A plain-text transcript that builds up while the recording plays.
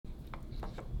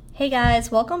Hey guys,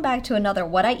 welcome back to another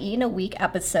What I Eat in a Week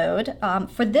episode.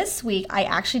 For this week, I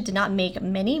actually did not make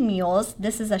many meals.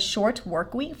 This is a short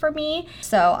work week for me,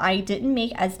 so I didn't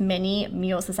make as many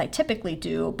meals as I typically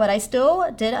do, but I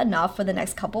still did enough for the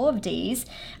next couple of days,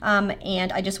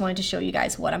 and I just wanted to show you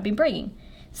guys what I've been bringing.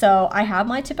 So I have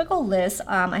my typical list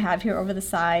I have here over the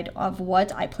side of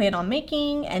what I plan on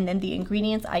making and then the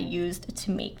ingredients I used to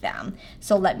make them.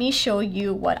 So let me show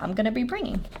you what I'm going to be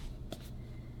bringing.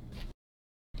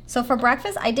 So for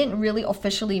breakfast, I didn't really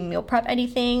officially meal prep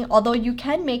anything, although you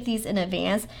can make these in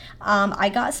advance. I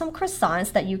got some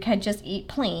croissants that you can just eat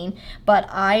plain, but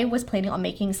I was planning on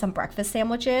making some breakfast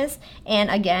sandwiches. And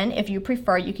again, if you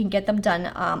prefer, you can get them done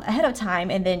ahead of time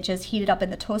and then just heat it up in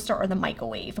the toaster or the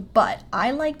microwave. But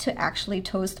I like to actually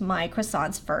toast my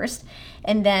croissants first,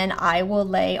 and then I will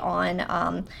lay on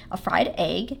a fried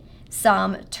egg,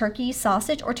 some turkey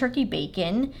sausage or turkey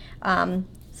bacon, some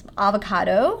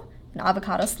avocado, an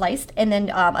avocado sliced, and then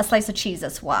a slice of cheese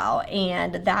as well.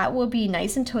 And that will be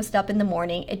nice and toasted up in the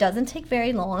morning. It doesn't take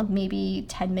very long, maybe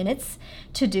 10 minutes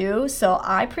to do. So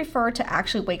I prefer to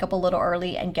actually wake up a little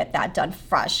early and get that done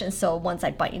fresh. And so once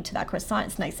I bite into that croissant,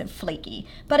 it's nice and flaky.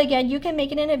 But again, you can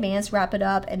make it in advance, wrap it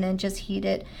up, and then just heat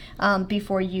it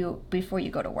before you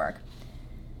go to work.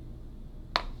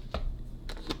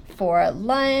 For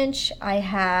lunch, I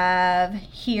have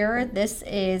here, this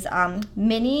is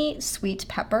mini sweet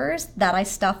peppers that I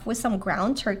stuffed with some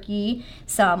ground turkey,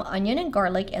 some onion and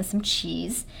garlic, and some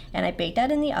cheese. And I baked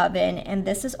that in the oven. And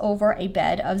this is over a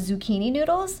bed of zucchini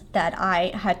noodles that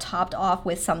I had topped off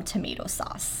with some tomato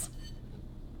sauce.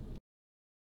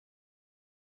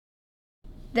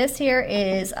 This here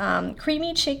is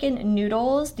creamy chicken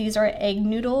noodles. These are egg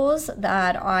noodles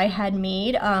that I had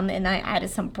made, and I added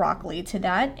some broccoli to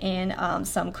that and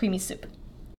some creamy soup.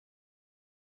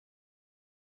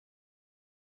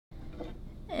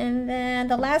 And then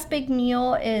the last big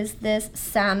meal is this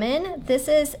salmon. This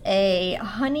is a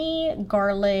honey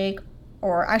garlic,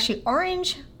 or actually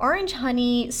orange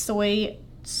honey soy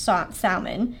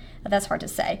salmon. That's hard to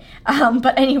say.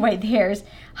 But anyway, there's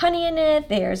honey in it,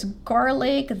 there's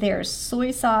garlic, there's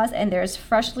soy sauce, and there's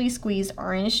freshly squeezed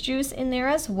orange juice in there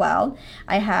as well.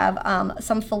 I have a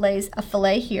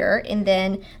fillet here, and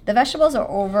then the vegetables are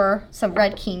over some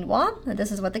red quinoa.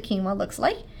 This is what the quinoa looks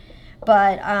like.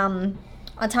 But on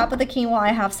top of the quinoa, I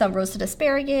have some roasted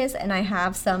asparagus, and I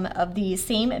have some of the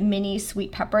same mini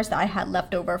sweet peppers that I had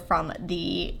left over from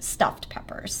the stuffed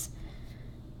peppers.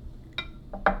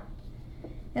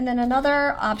 And then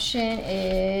another option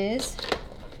is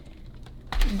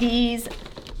these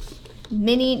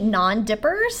mini naan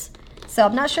dippers. So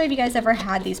I'm not sure if you guys ever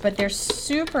had these, but they're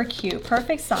super cute,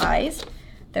 perfect size.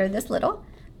 They're this little.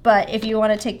 But if you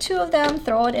want to take two of them,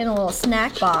 throw it in a little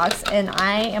snack box, and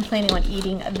I am planning on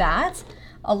eating that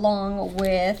along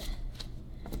with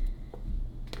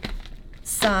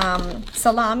some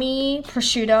salami,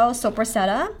 prosciutto,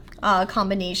 sopressata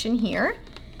combination here.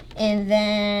 And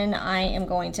then I am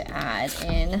going to add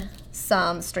in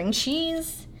some string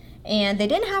cheese. And they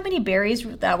didn't have any berries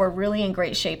that were really in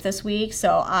great shape this week,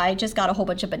 so I just got a whole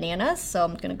bunch of bananas. So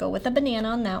I'm gonna go with a banana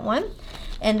on that one.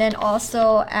 And then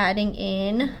also adding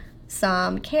in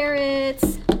some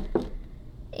carrots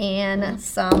and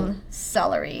some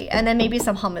celery, and then maybe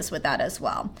some hummus with that as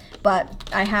well. But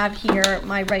I have here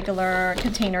my regular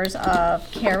containers of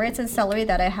carrots and celery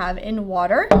that I have in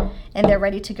water, and they're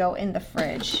ready to go in the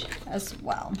fridge as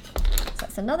well. So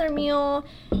that's another meal.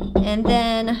 And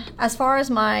then as far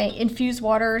as my infused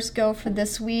waters go for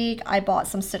this week, I bought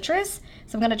some citrus.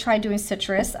 So I'm gonna try doing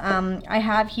citrus. I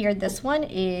have here, this one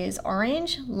is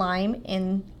orange, lime,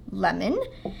 and lemon.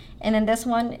 And then this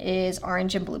one is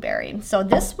orange and blueberry. So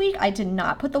this week I did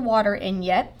not put the water in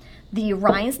yet. The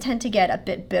rinds tend to get a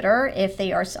bit bitter if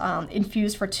they are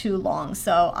infused for too long.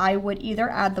 So I would either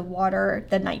add the water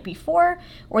the night before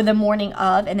or the morning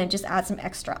of, and then just add some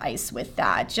extra ice with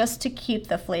that, just to keep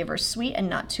the flavor sweet and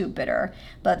not too bitter.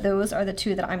 But those are the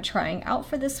two that I'm trying out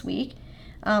for this week.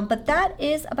 But that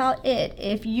is about it.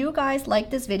 If you guys like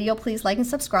this video, please like and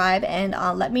subscribe, and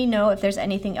let me know if there's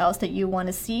anything else that you want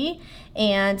to see.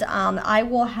 And I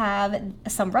will have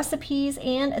some recipes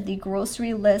and the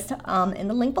grocery list in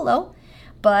the link below.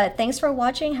 But thanks for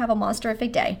watching. Have a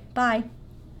monsterific day. Bye.